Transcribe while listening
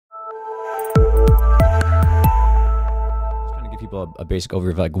people a basic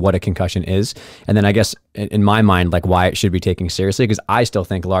overview of like what a concussion is. And then I guess in my mind, like why it should be taken seriously. Cause I still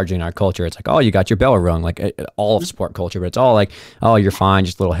think largely in our culture, it's like, oh, you got your bell rung, like all of sport culture, but it's all like, oh, you're fine.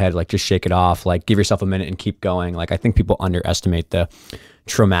 Just a little head, like just shake it off, like give yourself a minute and keep going. Like I think people underestimate the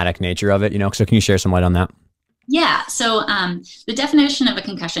traumatic nature of it, you know? So can you share some light on that? Yeah. So the definition of a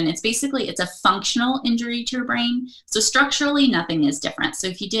concussion, it's a functional injury to your brain. So structurally, nothing is different. So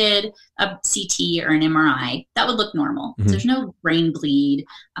if you did a CT or an MRI, that would look normal. So there's no brain bleed.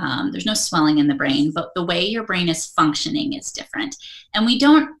 There's no swelling in the brain, but the way your brain is functioning is different. And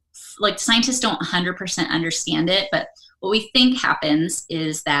scientists don't 100% understand it, but what we think happens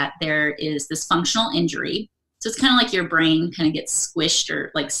is that there is this functional injury. So it's kind of like your brain kind of gets squished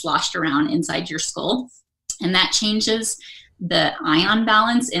or like sloshed around inside your skull. And that changes the ion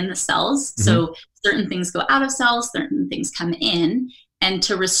balance in the cells. So certain things go out of cells, certain things come in. And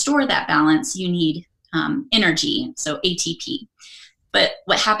to restore that balance, you need energy, so ATP. But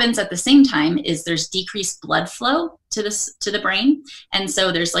what happens at the same time is there's decreased blood flow to the brain. And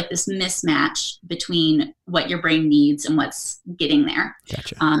so there's like this mismatch between what your brain needs and what's getting there.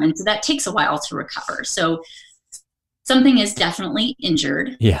 Gotcha. And so that takes a while to recover. So something is definitely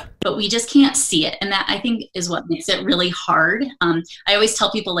injured, but we just can't see it. And that I think is what makes it really hard. I always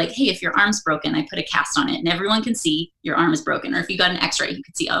tell people like, hey, if your arm's broken, I put a cast on it and everyone can see your arm is broken. Or if you got an x-ray, you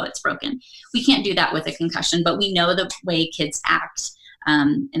could see, oh, it's broken. We can't do that with a concussion, but we know the way kids act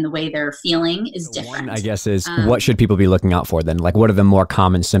and the way they're feeling is different. One, I guess, is what should people be looking out for then? Like what are the more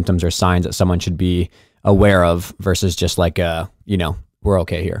common symptoms or signs that someone should be aware of versus just like, we're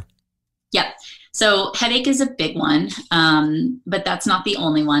okay here? Yep. So headache is a big one, but that's not the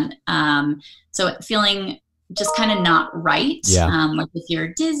only one. So feeling just kind of not right, like if you're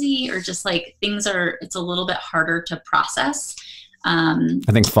dizzy or just like it's a little bit harder to process. I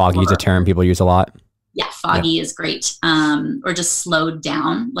think foggy is a term people use a lot. Yeah, foggy is great. Or just slowed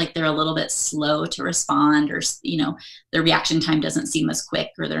down, like they're a little bit slow to respond, or their reaction time doesn't seem as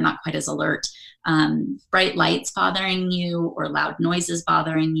quick, or they're not quite as alert. Bright lights bothering you or loud noises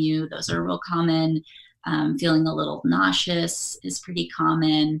bothering you. Those are real common. Feeling a little nauseous is pretty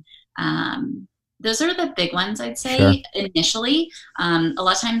common. Those are the big ones, I'd say, initially. A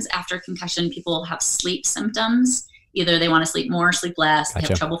lot of times after concussion, people have sleep symptoms. Either they want to sleep more, sleep less, they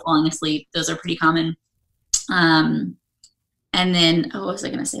have trouble falling asleep. Those are pretty common. And then, what was I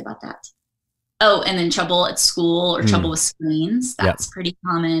going to say about that? Oh, and then trouble at school or trouble with screens. That's pretty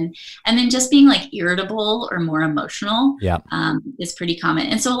common. And then just being like irritable or more emotional is pretty common.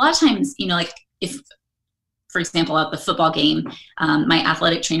 And so a lot of times, like if, for example, at the football game, my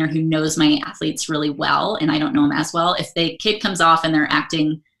athletic trainer who knows my athletes really well, and I don't know them as well, if the kid comes off and they're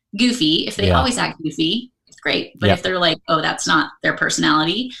acting goofy, if they always act goofy, great. But if they're like, oh, that's not their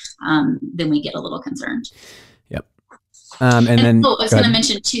personality, then we get a little concerned. And then I was going to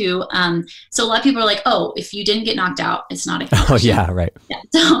mention too. So a lot of people are like, "Oh, if you didn't get knocked out, it's not a concussion." Oh yeah, right. Yeah.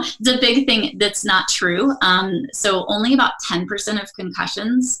 So it's a big thing that's not true. So only about 10% of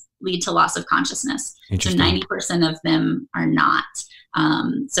concussions lead to loss of consciousness. So 90% of them are not.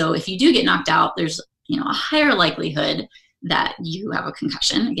 So if you do get knocked out, there's a higher likelihood that you have a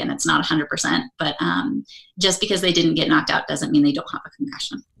concussion. Again, it's not 100%, but just because they didn't get knocked out doesn't mean they don't have a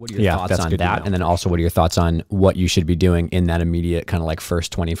concussion. What are your thoughts on that? And then also, what are your thoughts on what you should be doing in that immediate kind of like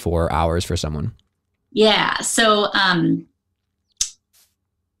first 24 hours for someone? Yeah. So I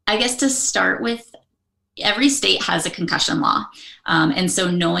guess to start with, every state has a concussion law. And so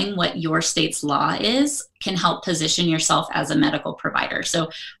knowing what your state's law is can help position yourself as a medical provider. So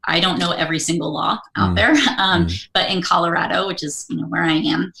I don't know every single law out there, but in Colorado, which is where I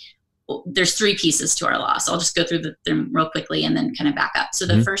am, there's 3 pieces to our law. So I'll just go through them real quickly and then kind of back up. So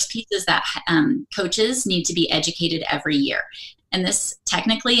the first piece is that coaches need to be educated every year. And this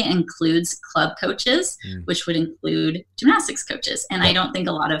technically includes club coaches, which would include gymnastics coaches. And I don't think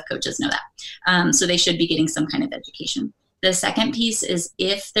a lot of coaches know that. So they should be getting some kind of education. The second piece is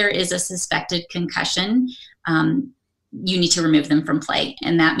if there is a suspected concussion, you need to remove them from play.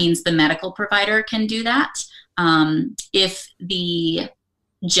 And that means the medical provider can do that. If the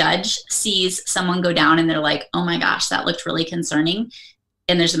judge sees someone go down and they're like, oh my gosh, that looked really concerning,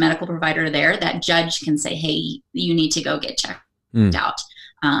 and there's a medical provider there, that judge can say, hey, you need to go get checked out.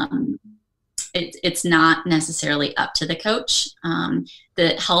 It's not necessarily up to the coach.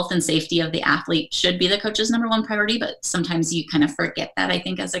 The health and safety of the athlete should be the coach's number one priority, but sometimes you kind of forget that, I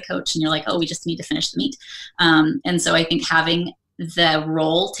think, as a coach, and you're like, oh, we just need to finish the meet. And so I think having the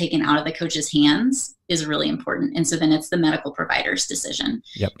role taken out of the coach's hands is really important. And so then it's the medical provider's decision.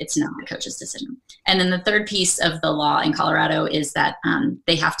 It's not the coach's decision. And then the third piece of the law in Colorado is that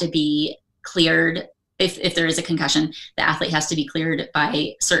they have to be cleared if there is a concussion, the athlete has to be cleared by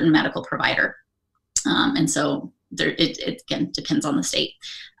a certain medical provider. And so it again depends on the state.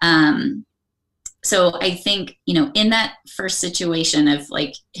 So I think, you know, in that first situation of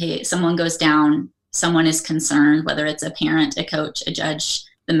like, hey, someone goes down, someone is concerned, whether it's a parent, a coach, a judge,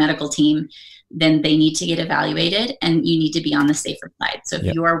 the medical team, then they need to get evaluated and you need to be on the safer side. So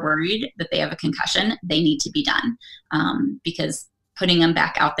if you are worried that they have a concussion, they need to be done, because putting them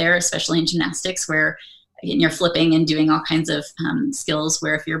back out there, especially in gymnastics where again, you're flipping and doing all kinds of skills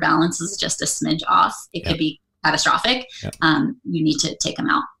where if your balance is just a smidge off, it could be catastrophic. You need to take them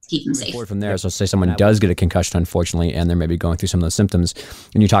out, keep them safe. From there, so say someone does get a concussion, unfortunately, and they're maybe going through some of those symptoms,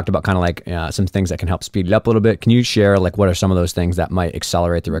 and you talked about kind of like some things that can help speed it up a little bit. Can you share like what are some of those things that might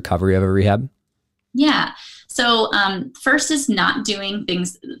accelerate the recovery of a rehab? Yeah. So first is not doing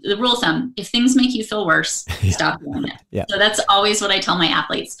things. The rule of thumb, if things make you feel worse, stop doing it. So that's always what I tell my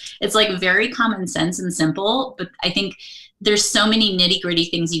athletes. It's like very common sense and simple, but I think there's so many nitty gritty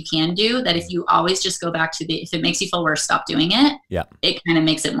things you can do that if you always just go back to if it makes you feel worse, stop doing it. It kind of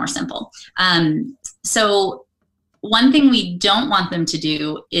makes it more simple. So one thing we don't want them to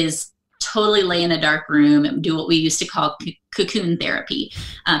do is totally lay in a dark room and do what we used to call cocoon therapy.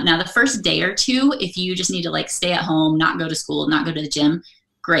 Now the first day or two, if you just need to like stay at home, not go to school, not go to the gym,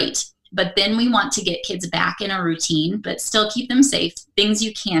 great. But then we want to get kids back in a routine, but still keep them safe. Things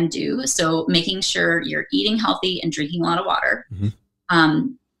you can do. So making sure you're eating healthy and drinking a lot of water.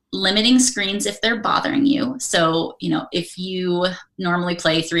 Limiting screens if they're bothering you. So, you know, if you normally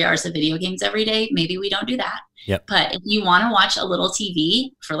play 3 hours of video games every day, maybe we don't do that. But if you want to watch a little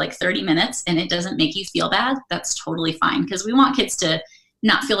TV for like 30 minutes and it doesn't make you feel bad, that's totally fine. Because we want kids to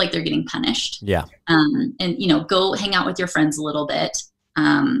not feel like they're getting punished. And, you know, go hang out with your friends a little bit.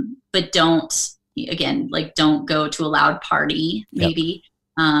 But don't, again, like don't go to a loud party, maybe.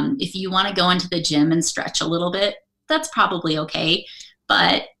 If you want to go into the gym and stretch a little bit, that's probably okay.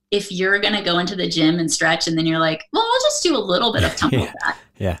 But if you're going to go into the gym and stretch and then you're like, well, we'll just do a little bit of tumble back.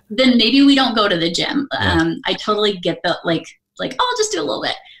 Then maybe we don't go to the gym. I totally get the like, oh, I'll just do a little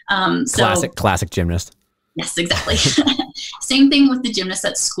bit. Classic gymnast. Yes, exactly. Same thing with the gymnast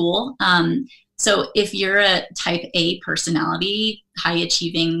at school. So if you're a type A personality, high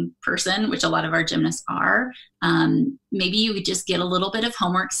achieving person, which a lot of our gymnasts are, maybe you would just get a little bit of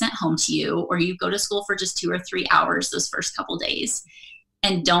homework sent home to you, or you go to school for just 2 or 3 hours those first couple days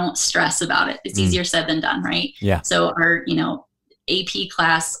and don't stress about it. It's easier said than done, right? So our, you know, AP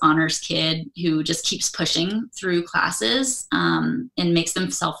class honors kid who just keeps pushing through classes and makes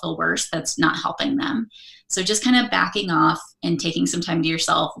themselves feel worse, that's not helping them. So just kind of backing off and taking some time to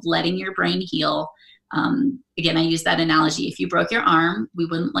yourself, letting your brain heal. Again, I use that analogy. If you broke your arm, we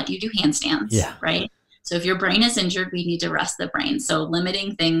wouldn't let you do handstands, right? So if your brain is injured, we need to rest the brain. So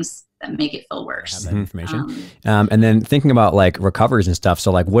limiting things that make it feel worse. Have that information. And then thinking about like recoveries and stuff.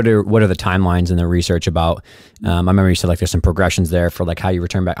 So like what are the timelines in the research about, I remember you said like there's some progressions there for like how you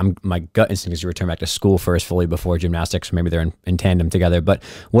return back. My gut instinct is you return back to school first fully before gymnastics. Maybe they're in tandem together, but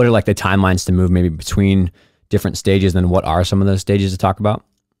what are like the timelines to move maybe between different stages? Then what are some of those stages to talk about?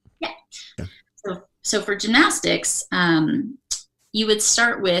 So for gymnastics, you would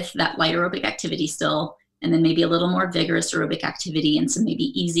start with that light aerobic activity still, and then maybe a little more vigorous aerobic activity and some maybe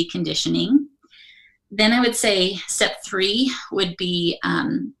easy conditioning. Then I would say step 3 would be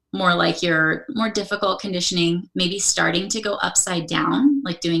more like your more difficult conditioning, maybe starting to go upside down,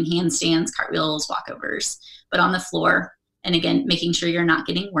 like doing handstands, cartwheels, walkovers, but on the floor. And again, making sure you're not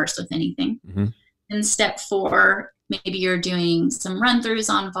getting worse with anything. And step 4, maybe you're doing some run-throughs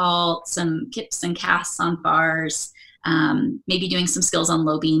on vault, some kips and casts on bars, maybe doing some skills on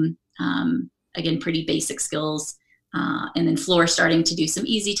low beam. Again, pretty basic skills. And then floor, starting to do some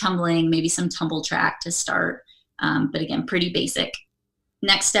easy tumbling, maybe some tumble track to start. But again, pretty basic.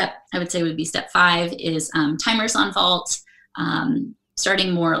 Next step, I would say would be step 5 is timers on vault,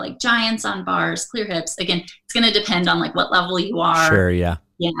 starting more like giants on bars, clear hips. Again, it's going to depend on like what level you are.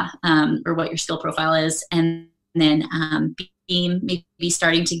 Or what your skill profile is. And then beam, maybe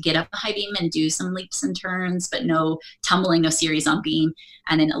starting to get up a high beam and do some leaps and turns, but no tumbling, no series on beam,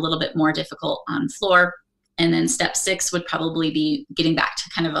 and then a little bit more difficult on floor. And then step 6 would probably be getting back to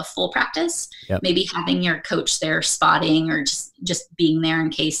kind of a full practice, maybe having your coach there spotting or just being there in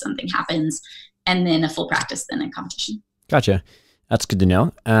case something happens, and then a full practice, then a competition. Gotcha. That's good to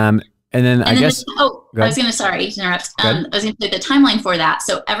know. And then I guess, I was going to, sorry to interrupt. I was going to say the timeline for that.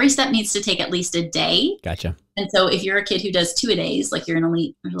 So every step needs to take at least a day. Gotcha. And so if you're a kid who does 2-a-days, like you're an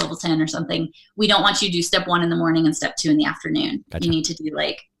elite or level 10 or something, we don't want you to do step 1 in the morning and step 2 in the afternoon. Gotcha. You need to do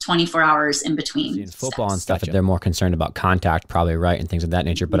like 24 hours in between. In football and stuff, they're more concerned about contact, probably, right, and things of that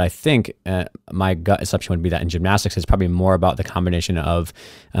nature. But I think my gut assumption would be that in gymnastics, it's probably more about the combination of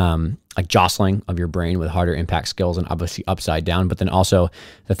like jostling of your brain with harder impact skills and obviously upside down. But then also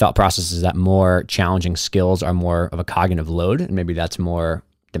the thought process is that more challenging skills are more of a cognitive load, and maybe that's more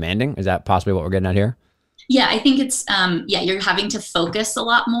demanding. Is that possibly what we're getting at here? Yeah, I think it's, you're having to focus a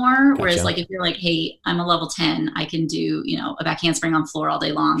lot more. Gotcha. Whereas like, if you're like, hey, I'm a level 10, I can do, a back handspring on floor all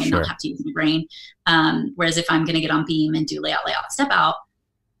day long and not have to use my brain. Whereas if I'm going to get on beam and do layout, step out,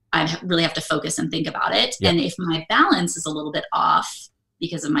 I really have to focus and think about it. Yep. And if my balance is a little bit off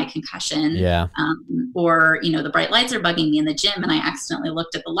because of my concussion, or, the bright lights are bugging me in the gym and I accidentally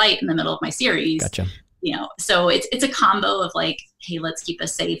looked at the light in the middle of my series, gotcha. So it's a combo of like, hey, let's keep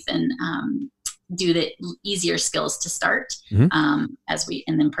us safe and, do the easier skills to start and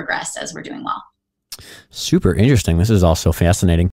then progress as we're doing well. Super interesting. This is also fascinating.